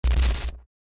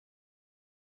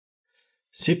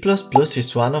C++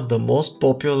 is one of the most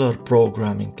popular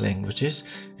programming languages,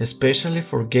 especially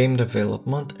for game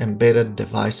development, embedded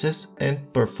devices,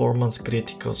 and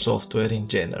performance-critical software in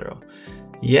general.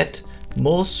 Yet,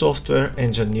 most software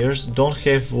engineers don't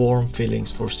have warm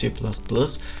feelings for C++,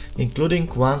 including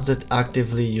ones that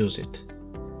actively use it.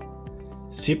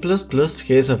 C++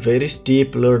 has a very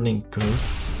steep learning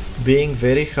curve, being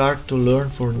very hard to learn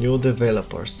for new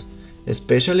developers,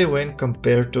 especially when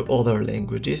compared to other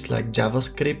languages like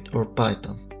JavaScript or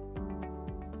Python.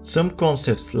 Some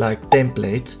concepts like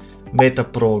templates,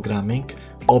 metaprogramming,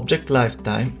 object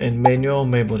lifetime, and manual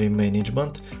memory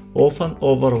management often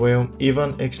overwhelm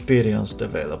even experienced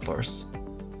developers.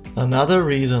 Another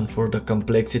reason for the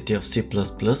complexity of C++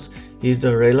 is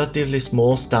the relatively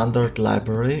small standard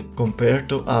library compared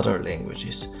to other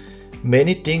languages.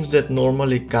 Many things that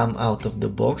normally come out of the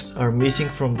box are missing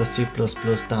from the C++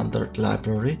 standard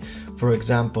library, for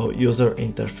example, user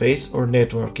interface or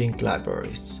networking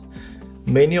libraries.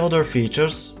 Many other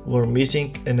features were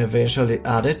missing and eventually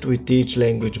added with each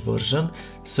language version,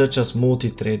 such as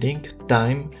multi-threading,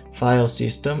 time, file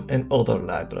system, and other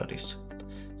libraries.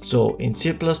 So, in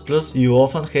C++, you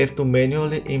often have to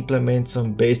manually implement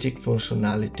some basic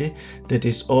functionality that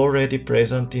is already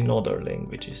present in other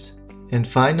languages. And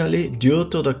finally, due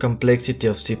to the complexity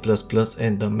of C++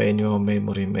 and the manual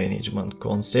memory management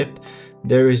concept,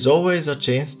 there is always a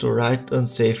chance to write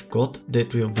unsafe code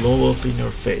that will blow up in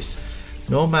your face.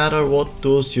 No matter what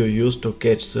tools you use to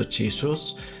catch such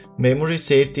issues, memory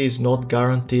safety is not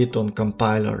guaranteed on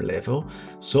compiler level,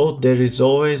 so there is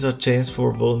always a chance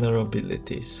for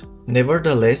vulnerabilities.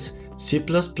 Nevertheless, C++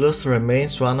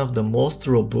 remains one of the most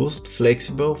robust,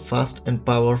 flexible, fast and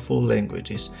powerful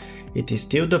languages. It is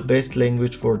still the best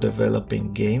language for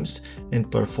developing games and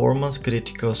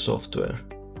performance-critical software.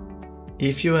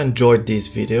 If you enjoyed this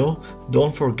video,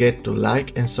 don't forget to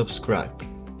like and subscribe.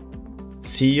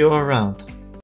 See you around!